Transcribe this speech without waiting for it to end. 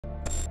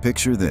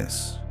Picture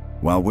this.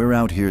 While we're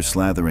out here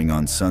slathering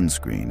on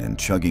sunscreen and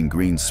chugging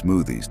green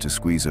smoothies to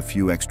squeeze a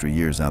few extra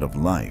years out of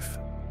life,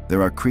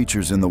 there are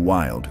creatures in the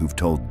wild who've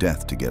told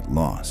death to get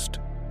lost.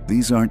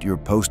 These aren't your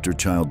poster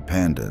child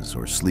pandas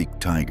or sleek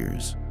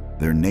tigers.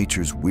 They're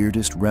nature's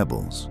weirdest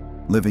rebels,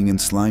 living in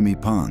slimy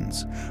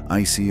ponds,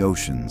 icy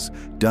oceans,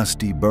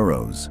 dusty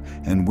burrows,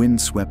 and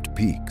windswept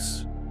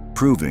peaks,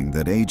 proving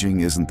that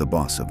aging isn't the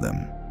boss of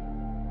them.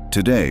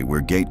 Today,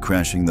 we're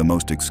gate-crashing the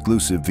most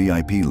exclusive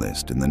VIP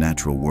list in the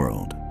natural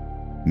world.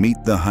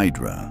 Meet the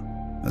Hydra,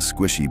 a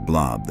squishy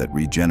blob that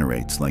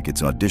regenerates like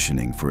it's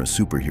auditioning for a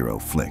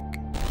superhero flick.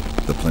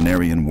 The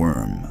Planarian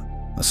Worm,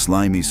 a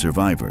slimy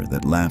survivor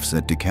that laughs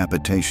at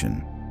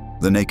decapitation.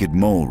 The naked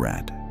mole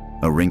rat,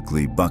 a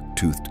wrinkly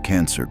buck-toothed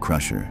cancer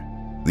crusher.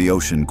 The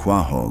ocean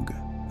quahog,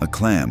 a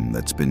clam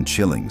that's been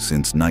chilling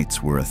since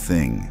nights were a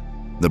thing.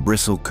 The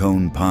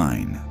Bristlecone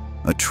Pine,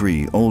 a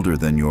tree older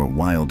than your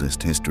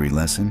wildest history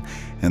lesson.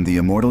 And the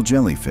Immortal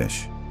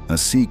Jellyfish, a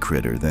sea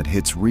critter that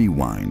hits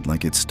rewind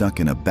like it's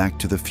stuck in a Back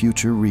to the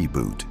Future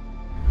reboot.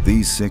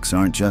 These 6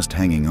 aren't just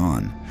hanging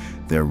on,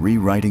 they're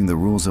rewriting the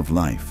rules of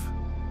life,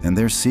 and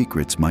their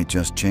secrets might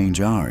just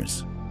change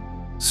ours.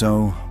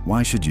 So,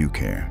 why should you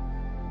care?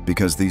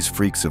 Because these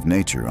freaks of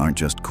nature aren't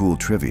just cool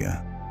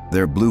trivia,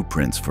 they're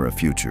blueprints for a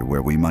future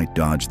where we might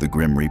dodge the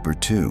Grim Reaper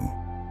too.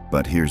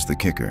 But here's the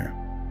kicker.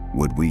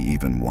 Would we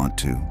even want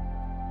to?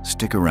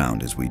 Stick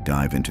around as we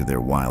dive into their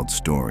wild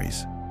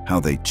stories, how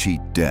they cheat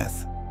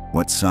death,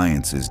 what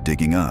science is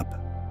digging up,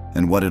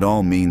 and what it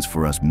all means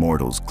for us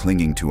mortals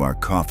clinging to our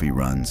coffee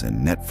runs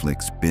and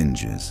Netflix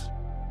binges.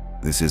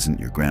 This isn't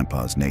your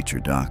grandpa's nature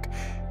doc.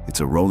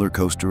 It's a roller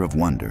coaster of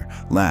wonder,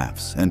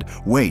 laughs, and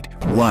wait,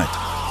 what?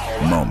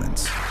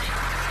 Moments.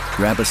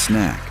 Grab a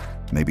snack,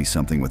 maybe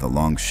something with a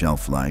long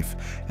shelf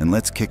life, and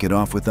let's kick it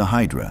off with the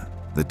Hydra,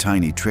 the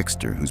tiny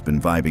trickster who's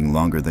been vibing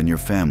longer than your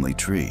family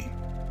tree.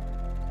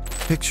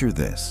 Picture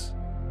this.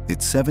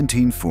 It's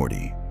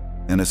 1740.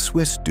 And a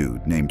Swiss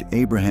dude named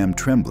Abraham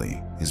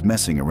Tremblay is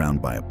messing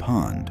around by a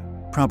pond,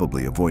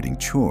 probably avoiding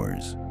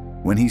chores,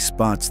 when he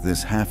spots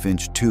this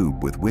half-inch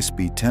tube with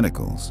wispy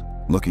tentacles,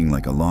 looking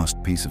like a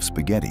lost piece of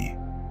spaghetti.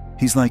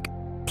 He's like,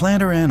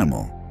 plant or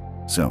animal?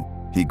 So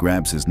he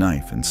grabs his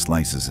knife and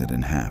slices it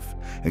in half,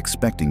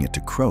 expecting it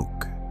to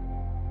croak.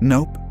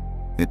 Nope,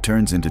 it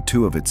turns into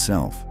 2 of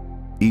itself,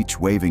 each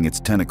waving its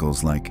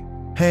tentacles like,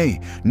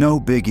 hey, no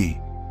biggie.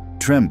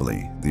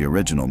 Tremblay, the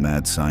original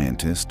mad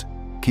scientist,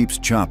 keeps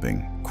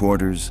chopping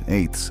quarters,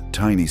 eighths,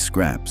 tiny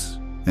scraps.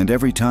 And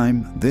every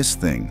time, this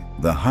thing,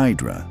 the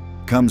Hydra,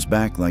 comes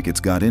back like it's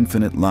got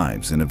infinite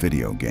lives in a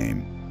video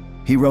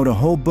game. He wrote a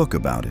whole book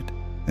about it,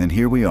 and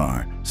here we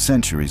are,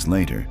 centuries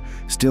later,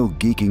 still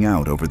geeking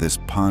out over this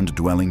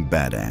pond-dwelling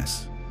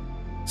badass.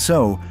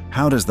 So,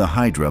 how does the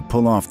Hydra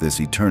pull off this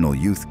eternal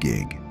youth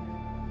gig?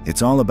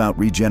 It's all about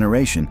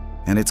regeneration,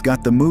 and it's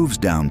got the moves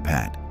down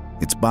pat.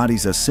 Its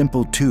body's a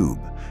simple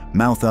tube,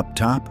 mouth up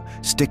top,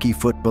 sticky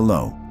foot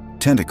below,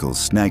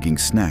 tentacles snagging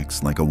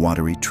snacks like a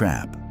watery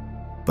trap.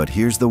 But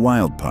here's the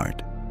wild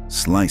part.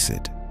 Slice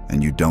it,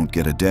 and you don't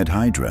get a dead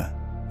Hydra.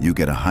 You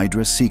get a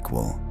Hydra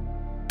sequel.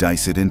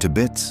 Dice it into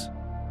bits.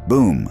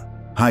 Boom,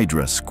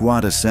 Hydra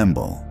squad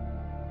assemble.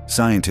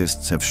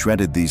 Scientists have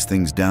shredded these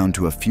things down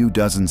to a few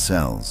dozen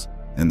cells,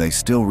 and they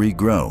still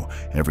regrow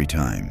every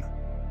time.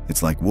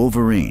 It's like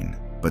Wolverine,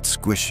 but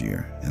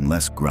squishier and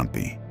less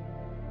grumpy.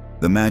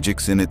 The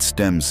magic's in its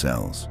stem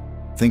cells.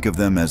 Think of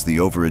them as the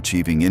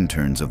overachieving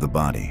interns of the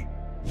body.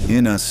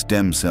 In us,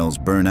 stem cells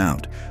burn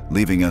out,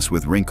 leaving us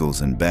with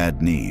wrinkles and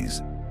bad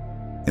knees.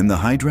 In the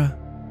Hydra,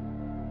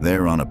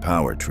 they're on a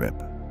power trip,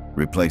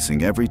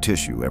 replacing every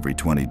tissue every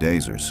 20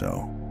 days or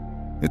so.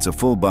 It's a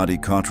full-body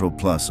Ctrl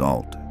plus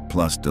Alt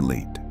plus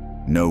Delete,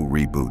 no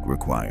reboot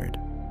required.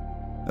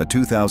 A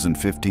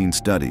 2015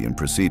 study in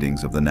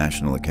Proceedings of the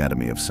National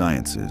Academy of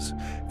Sciences,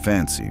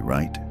 fancy,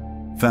 right?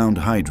 Found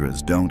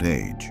Hydras don't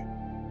age.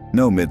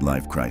 No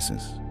midlife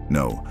crisis.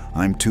 No,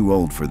 I'm too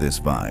old for this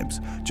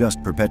vibes,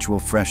 just perpetual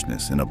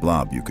freshness in a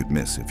blob you could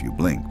miss if you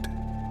blinked.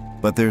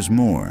 But there's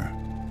more.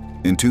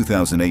 In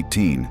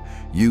 2018,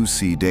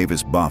 UC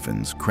Davis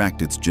Boffins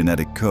cracked its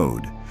genetic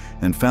code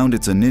and found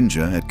it's a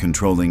ninja at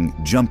controlling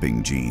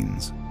jumping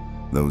genes.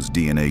 Those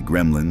DNA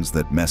gremlins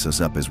that mess us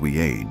up as we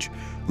age,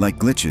 like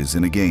glitches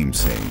in a game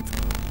save.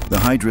 The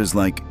Hydra's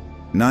like,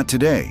 not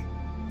today,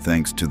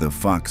 thanks to the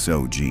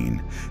FOXO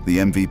gene, the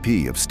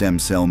MVP of stem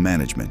cell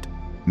management.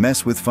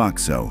 Mess with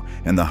FOXO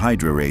and the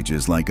Hydra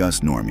ages like us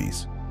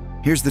normies.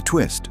 Here's the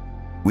twist.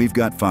 We've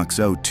got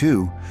FOXO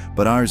too,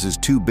 but ours is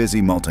too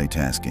busy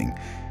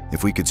multitasking.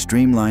 If we could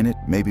streamline it,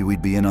 maybe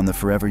we'd be in on the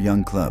Forever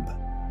Young Club.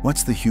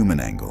 What's the human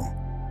angle?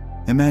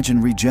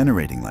 Imagine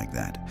regenerating like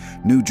that.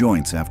 New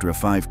joints after a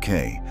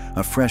 5K,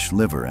 a fresh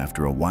liver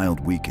after a wild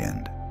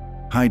weekend.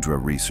 Hydra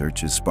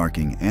research is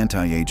sparking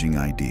anti-aging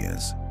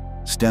ideas.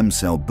 Stem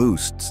cell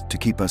boosts to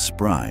keep us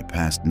spry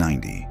past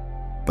 90.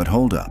 But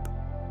hold up.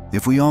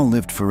 If we all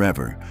lived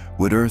forever,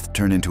 would Earth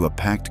turn into a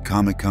packed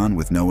Comic-Con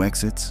with no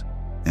exits?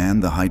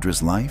 And the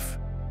Hydra's life?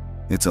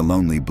 It's a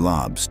lonely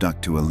blob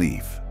stuck to a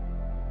leaf.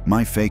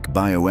 My fake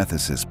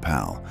bioethicist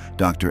pal,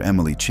 Dr.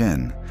 Emily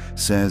Chen,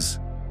 says,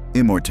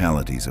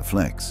 immortality's a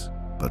flex,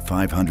 but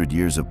 500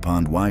 years of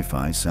pond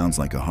Wi-Fi sounds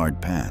like a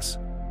hard pass.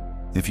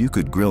 If you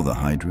could grill the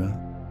Hydra,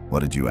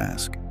 what did you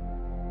ask?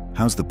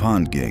 How's the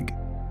pond gig?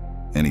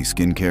 Any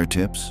skincare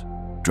tips?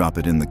 Drop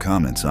it in the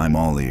comments, I'm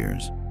all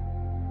ears.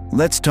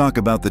 Let's talk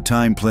about the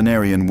time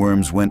Planarian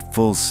Worms went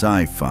full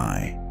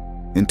sci-fi.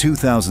 In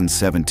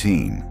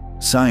 2017,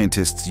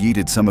 scientists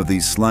yeeted some of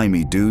these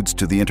slimy dudes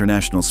to the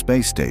International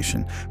Space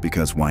Station,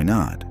 because why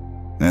not?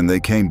 And they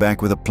came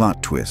back with a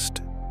plot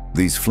twist.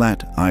 These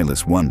flat,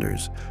 eyeless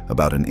wonders,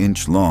 about an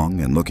inch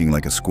long and looking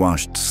like a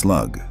squashed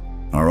slug,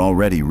 are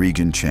already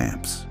region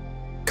champs.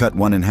 Cut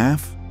one in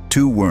half,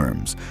 2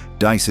 worms,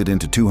 dice it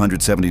into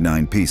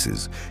 279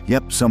 pieces.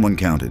 Yep, someone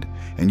counted,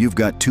 and you've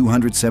got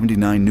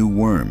 279 new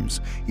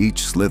worms,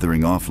 each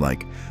slithering off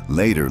like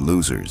later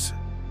losers.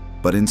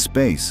 But in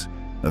space,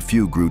 a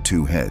few grew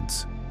 2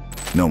 heads.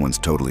 No one's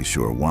totally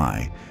sure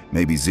why.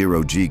 Maybe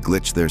zero-G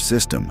glitched their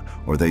system,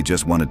 or they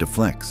just wanted to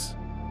flex.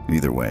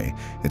 Either way,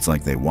 it's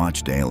like they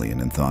watched Alien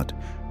and thought,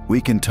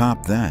 we can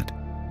top that.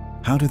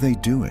 How do they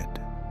do it?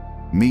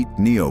 Meet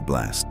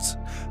neoblasts,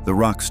 the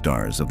rock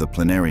stars of the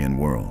Planarian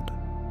world.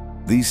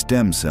 These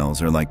stem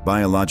cells are like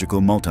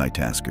biological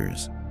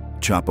multitaskers.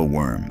 Chop a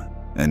worm,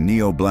 and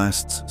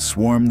neoblasts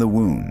swarm the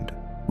wound,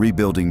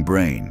 rebuilding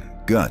brain,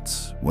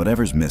 guts,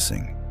 whatever's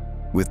missing,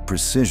 with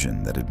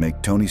precision that'd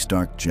make Tony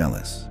Stark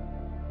jealous.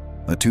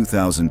 A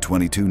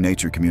 2022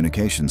 Nature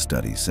Communication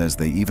study says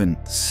they even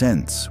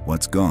sense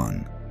what's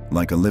gone,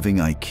 like a living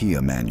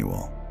IKEA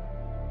manual.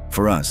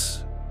 For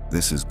us,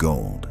 this is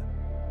gold.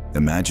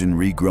 Imagine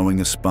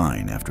regrowing a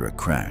spine after a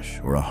crash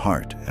or a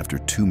heart after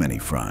too many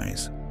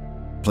fries.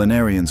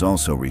 Planarians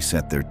also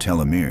reset their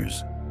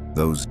telomeres,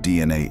 those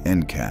DNA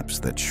end caps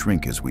that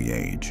shrink as we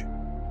age,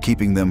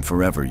 keeping them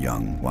forever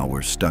young while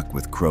we're stuck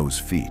with crow's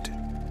feet.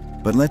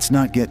 But let's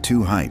not get too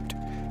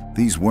hyped.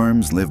 These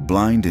worms live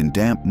blind in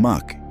damp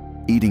muck,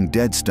 eating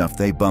dead stuff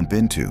they bump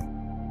into.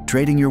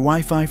 Trading your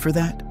Wi-Fi for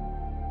that?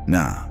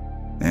 Nah.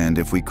 And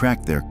if we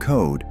crack their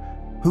code,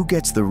 who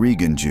gets the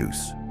Regan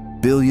juice?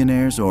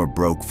 Billionaires or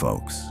broke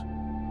folks?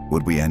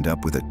 Would we end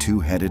up with a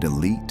 2-headed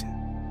elite?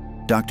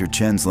 Dr.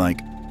 Chen's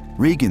like,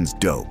 Regan's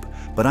dope,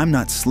 but I'm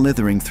not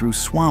slithering through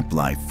swamp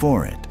life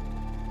for it.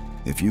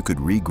 If you could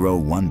regrow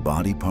one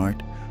body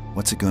part,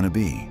 what's it gonna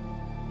be?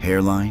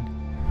 Hairline?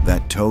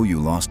 That toe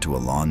you lost to a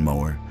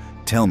lawnmower?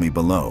 Tell me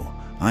below,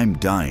 I'm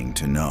dying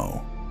to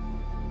know.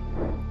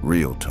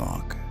 Real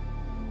talk.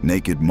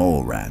 Naked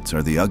mole rats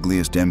are the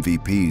ugliest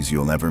MVPs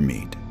you'll ever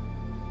meet.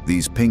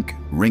 These pink,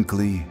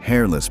 wrinkly,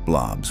 hairless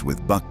blobs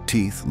with buck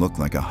teeth look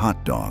like a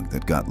hot dog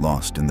that got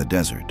lost in the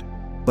desert.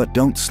 But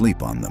don't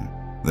sleep on them.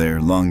 They're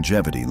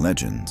longevity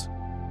legends.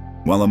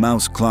 While a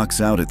mouse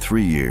clocks out at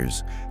 3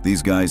 years,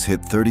 these guys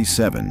hit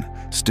 37,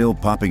 still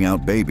popping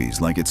out babies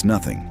like it's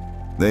nothing.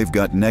 They've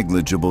got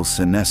negligible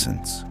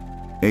senescence.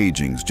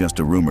 Aging's just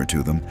a rumor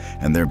to them,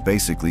 and they're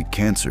basically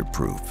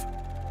cancer-proof.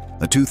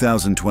 A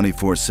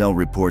 2024 Cell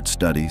Report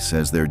study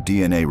says their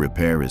DNA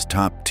repair is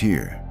top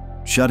tier,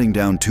 shutting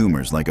down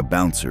tumors like a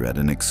bouncer at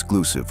an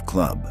exclusive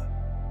club.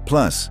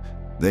 Plus,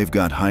 they've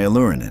got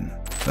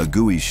hyaluronic, a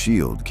gooey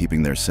shield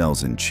keeping their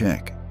cells in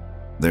check.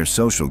 Their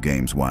social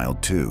game's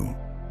wild too.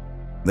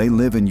 They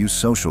live in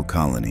eusocial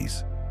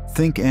colonies.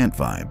 Think ant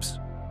vibes,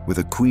 with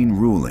a queen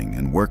ruling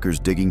and workers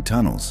digging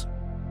tunnels.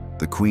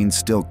 The queen's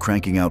still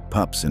cranking out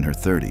pups in her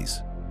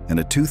 30s. And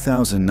a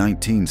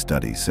 2019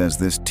 study says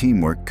this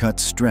teamwork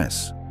cuts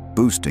stress,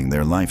 boosting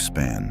their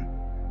lifespan.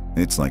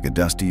 It's like a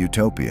dusty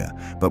utopia,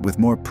 but with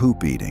more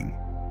poop eating.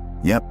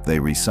 Yep, they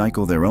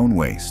recycle their own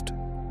waste.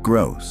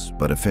 Gross,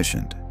 but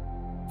efficient.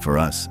 For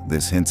us,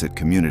 this hints at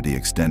community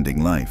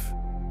extending life.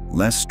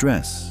 Less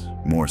stress,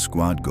 more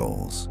squad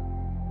goals.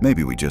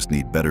 Maybe we just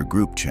need better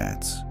group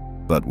chats.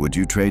 But would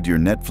you trade your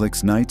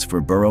Netflix nights for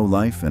burrow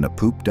life and a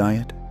poop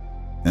diet?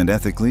 And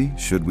ethically,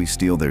 should we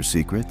steal their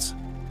secrets?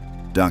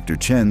 Dr.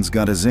 Chen's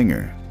got a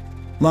zinger.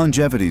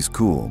 Longevity's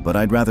cool, but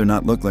I'd rather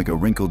not look like a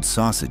wrinkled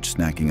sausage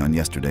snacking on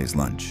yesterday's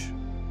lunch.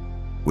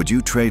 Would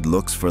you trade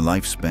looks for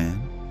lifespan?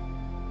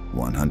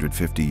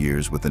 150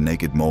 years with the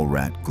naked mole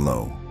rat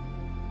glow.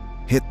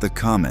 Hit the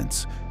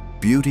comments,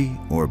 beauty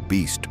or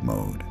beast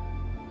mode.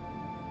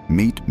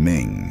 Meet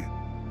Ming,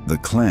 the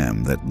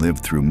clam that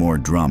lived through more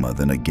drama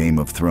than a Game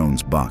of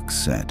Thrones box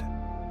set.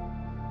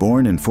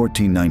 Born in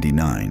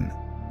 1499,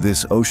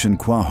 this ocean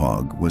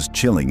quahog was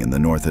chilling in the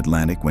North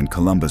Atlantic when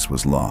Columbus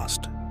was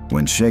lost,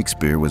 when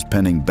Shakespeare was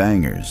penning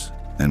bangers,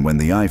 and when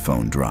the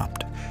iPhone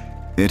dropped.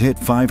 It hit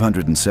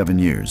 507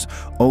 years,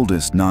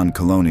 oldest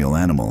non-colonial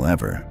animal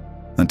ever,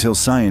 until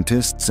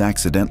scientists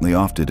accidentally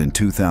offed it in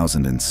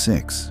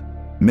 2006.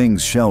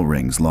 Ming's shell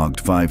rings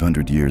logged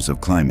 500 years of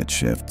climate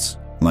shifts,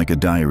 like a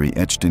diary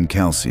etched in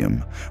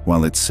calcium,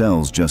 while its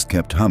cells just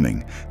kept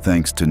humming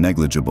thanks to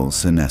negligible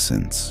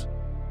senescence.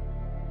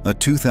 A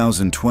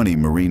 2020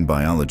 marine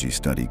biology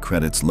study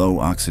credits low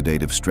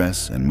oxidative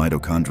stress and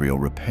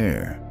mitochondrial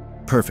repair,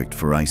 perfect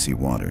for icy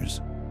waters.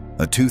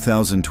 A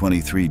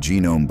 2023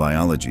 genome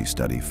biology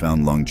study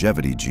found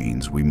longevity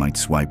genes we might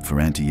swipe for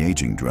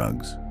anti-aging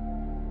drugs.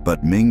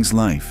 But Ming's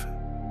life,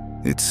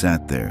 it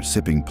sat there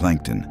sipping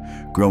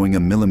plankton, growing a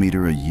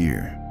millimeter a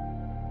year.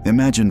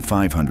 Imagine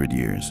 500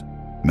 years,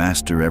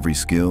 master every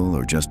skill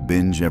or just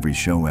binge every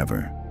show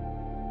ever.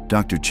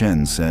 Dr.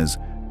 Chen says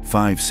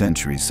 5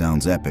 centuries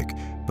sounds epic,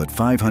 but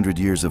 500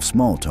 years of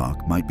small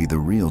talk might be the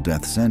real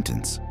death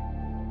sentence.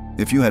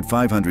 If you had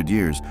 500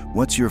 years,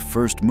 what's your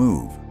first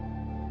move?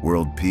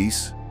 World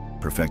peace?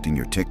 Perfecting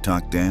your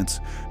TikTok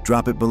dance?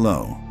 Drop it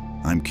below.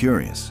 I'm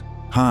curious.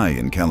 High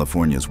in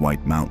California's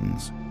White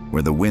Mountains,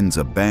 where the wind's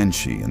a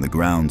banshee and the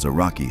ground's a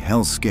rocky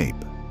hellscape,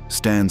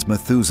 stands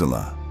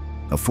Methuselah,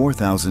 a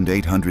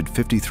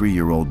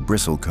 4,853-year-old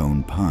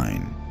bristlecone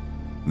pine.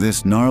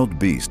 This gnarled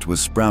beast was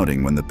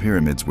sprouting when the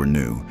pyramids were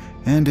new,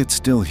 and it's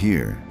still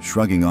here,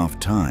 shrugging off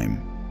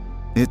time.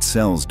 Its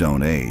cells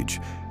don't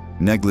age,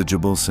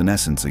 negligible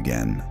senescence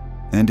again,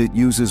 and it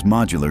uses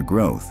modular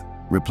growth,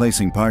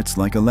 replacing parts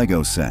like a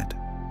Lego set.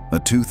 A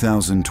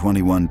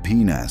 2021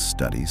 PNAS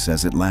study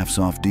says it laughs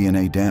off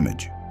DNA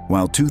damage,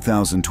 while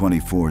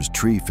 2024's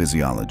tree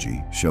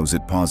physiology shows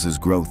it pauses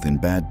growth in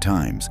bad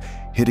times,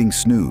 hitting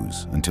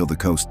snooze until the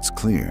coast's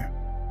clear.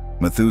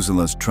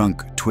 Methuselah's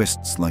trunk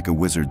twists like a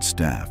wizard's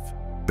staff,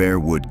 bare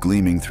wood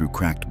gleaming through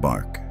cracked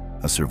bark,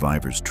 a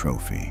survivor's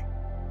trophy.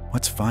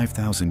 What's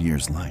 5,000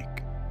 years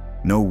like?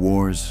 No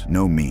wars,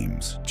 no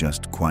memes,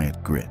 just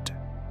quiet grit.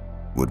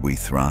 Would we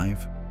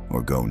thrive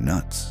or go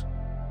nuts?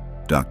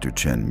 Dr.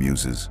 Chen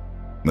muses.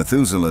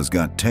 Methuselah's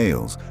got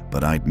tails,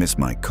 but I'd miss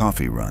my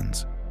coffee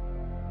runs.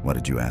 What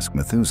did you ask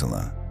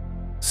Methuselah?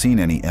 Seen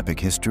any epic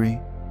history?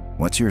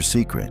 What's your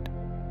secret?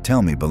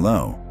 Tell me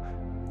below.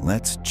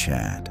 Let's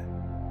chat.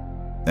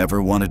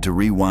 Ever wanted to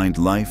rewind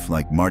life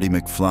like Marty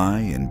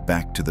McFly in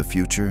Back to the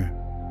Future?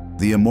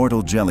 The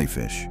immortal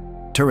jellyfish,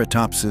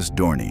 Turritopsis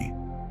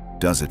dohrnii,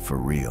 does it for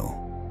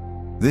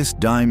real. This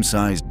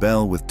dime-sized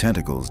bell with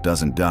tentacles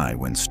doesn't die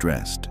when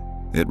stressed.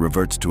 It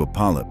reverts to a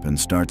polyp and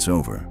starts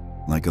over,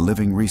 like a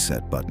living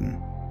reset button.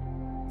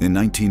 In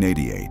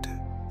 1988,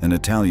 an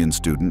Italian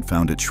student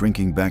found it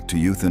shrinking back to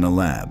youth in a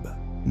lab,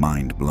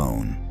 mind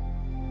blown.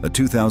 A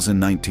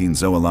 2019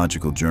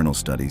 Zoological Journal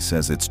study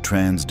says it's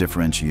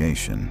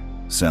transdifferentiation,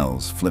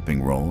 cells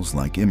flipping roles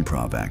like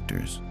improv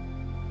actors.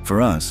 For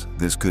us,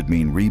 this could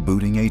mean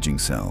rebooting aging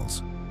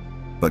cells.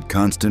 But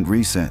constant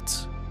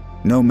resets,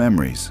 no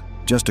memories,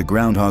 just a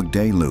Groundhog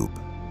Day loop.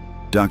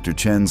 Dr.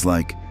 Chen's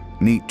like,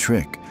 neat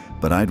trick,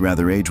 but I'd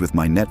rather age with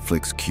my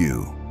Netflix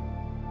queue.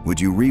 Would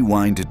you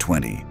rewind to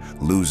 20,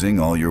 losing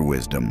all your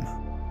wisdom?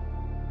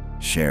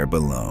 Share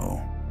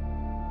below.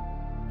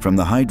 From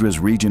the Hydra's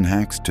region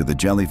hacks to the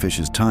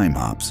jellyfish's time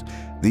hops,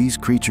 these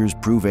creatures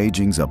prove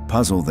aging's a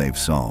puzzle they've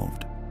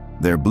solved.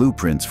 They're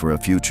blueprints for a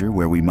future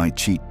where we might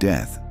cheat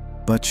death.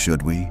 But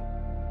should we?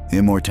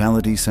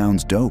 Immortality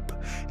sounds dope,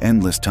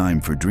 endless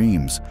time for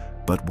dreams,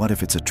 but what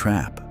if it's a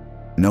trap?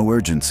 No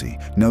urgency,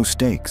 no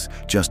stakes,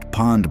 just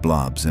pond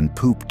blobs and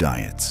poop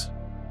diets.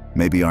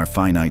 Maybe our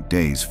finite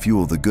days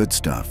fuel the good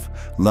stuff,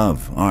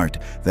 love, art,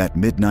 that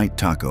midnight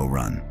taco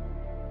run.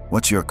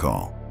 What's your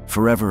call?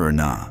 Forever or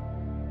nah?